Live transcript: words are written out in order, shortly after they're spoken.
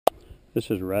This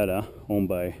is Retta, owned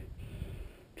by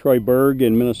Berg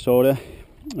in Minnesota.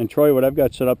 And Troy, what I've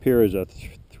got set up here is a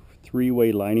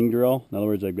three-way lining drill. In other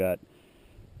words, I've got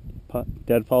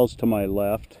deadfalls to my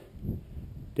left,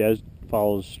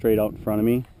 deadfalls straight out in front of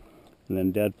me, and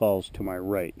then deadfalls to my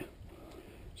right.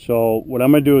 So what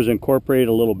I'm going to do is incorporate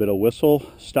a little bit of whistle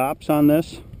stops on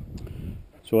this.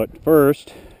 So at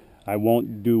first, I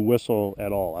won't do whistle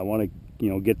at all. I want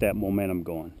to, get that momentum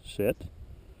going. Sit,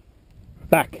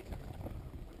 back.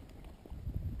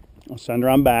 I'll send her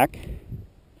on back.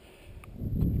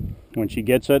 When she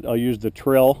gets it, I'll use the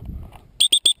trill.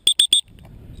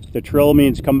 The trill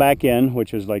means come back in,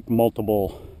 which is like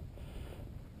multiple,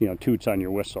 toots on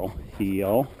your whistle.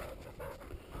 Heel,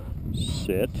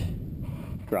 sit,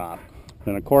 drop.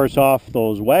 Then of course off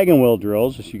those wagon wheel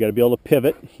drills, you got to be able to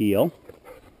pivot. Heel,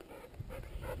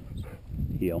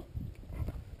 heel,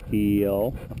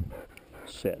 heel,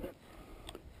 sit.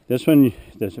 This one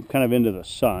is kind of into the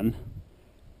sun.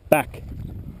 Back.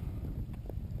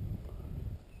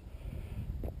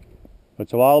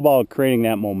 It's all about creating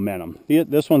that momentum.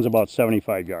 This one's about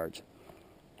 75 yards.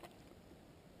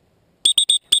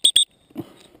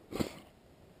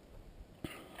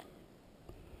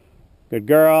 Good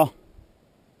girl.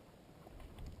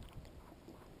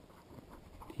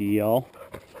 Heel.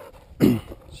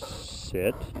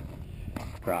 Sit.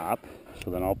 Drop.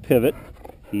 So then I'll pivot.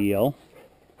 Heel.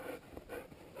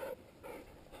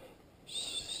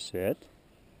 Sit.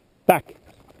 Back.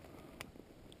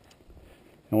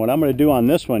 And what I'm going to do on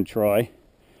this one, Troy,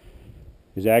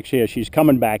 is actually as she's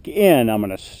coming back in, I'm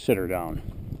going to sit her down.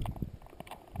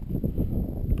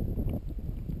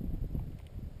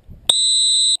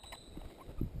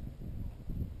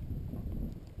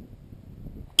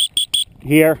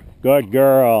 Here, good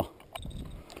girl.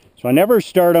 So I never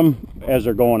start them as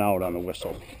they're going out on the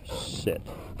whistle. Sit,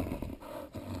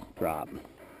 drop,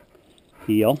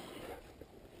 heel,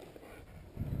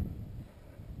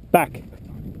 back.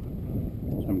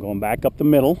 So I'm going back up the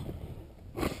middle.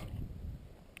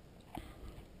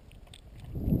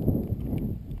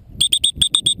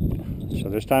 So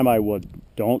this time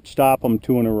don't stop them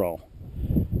two in a row.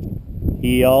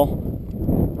 Heel,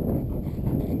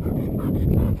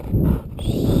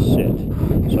 sit.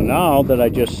 So now that I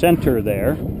just sent her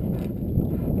there,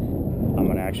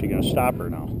 I'm actually going to stop her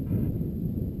now.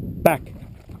 Back.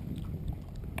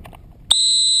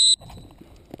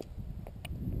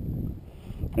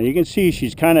 Now you can see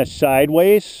she's kind of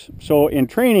sideways. So in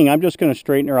training, I'm just going to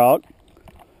straighten her out.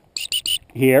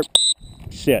 Here,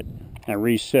 sit, and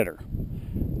re-sit her.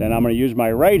 Then I'm going to use my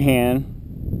right hand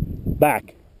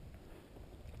back.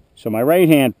 So my right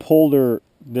hand pulled her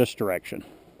this direction.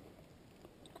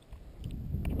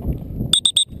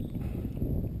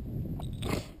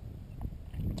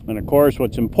 And of course,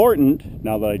 what's important,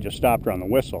 now that I just stopped her on the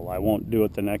whistle, I won't do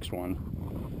it the next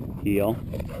one. Heel.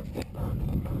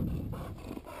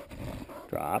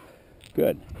 Drop.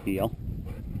 Good. Heel.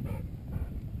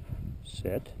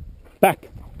 Sit. Back.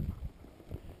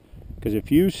 Because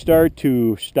if you start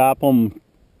to stop them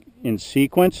in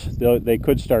sequence, they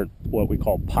could start what we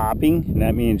call popping, and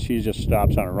that means she just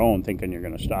stops on her own thinking you're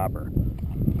going to stop her.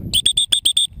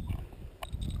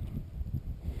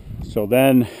 So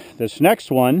then this next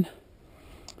one,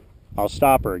 I'll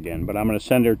stop her again, but I'm going to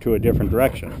send her to a different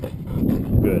direction.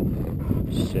 Good.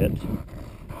 Sit.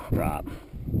 Drop.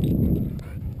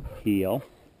 Heel.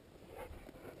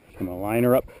 I'm going to line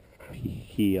her up.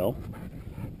 Heel.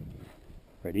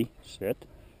 Ready, sit,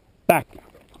 back.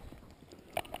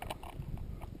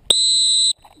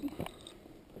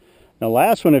 Now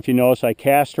last one, if you notice, I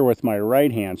cast her with my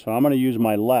right hand, so I'm going to use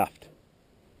my left.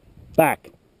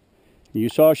 Back. You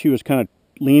saw she was kind of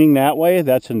leaning that way.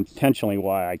 That's intentionally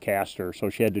why I cast her, so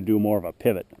she had to do more of a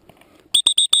pivot.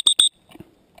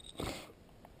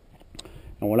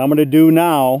 And what I'm going to do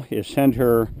now is send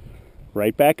her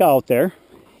right back out there.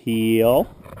 Heel.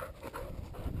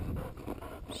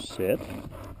 Sit.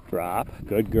 Drop.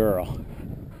 Good girl.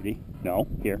 Ready? No.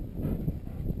 Here.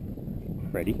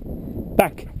 Ready?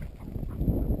 Back.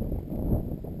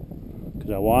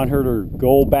 Because I want her to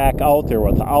go back out there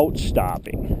without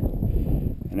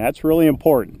stopping. And that's really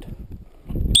important.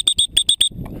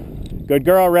 Good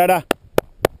girl, Retta.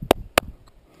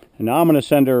 And now I'm going to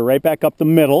send her right back up the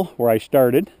middle where I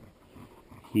started.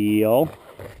 Heel.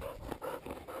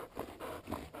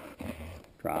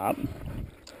 Drop.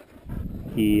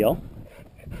 Heel.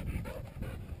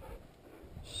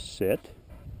 Sit.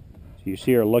 So you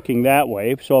see her looking that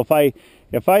way. So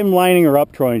if I'm lining her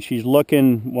up, Troy, and she's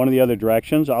looking one of the other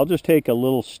directions, I'll just take a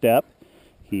little step.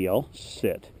 Heel.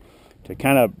 Sit. To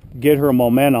kind of get her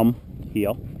momentum.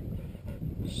 Heel.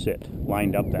 Sit.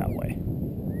 Lined up that way.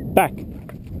 back.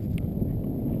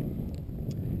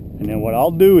 And then what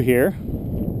I'll do here,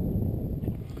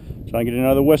 so I get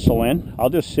another whistle in, I'll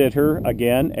just sit her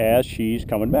again as she's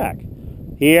coming back.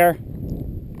 Here.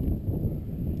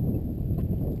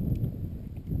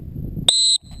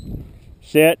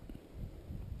 Sit.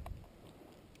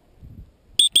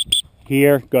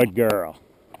 Here, good girl.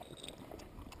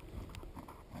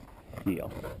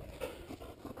 Heel.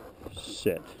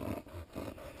 Sit.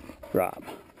 Drop.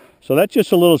 So that's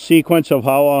just a little sequence of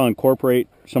how I'll incorporate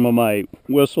some of my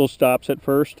whistle stops at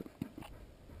first.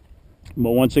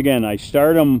 But once again, I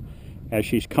start them as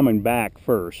she's coming back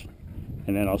first,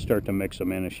 and then I'll start to mix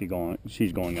them in as she's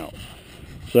going out.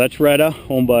 So that's Retta,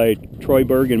 owned by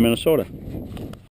Berg in Minnesota.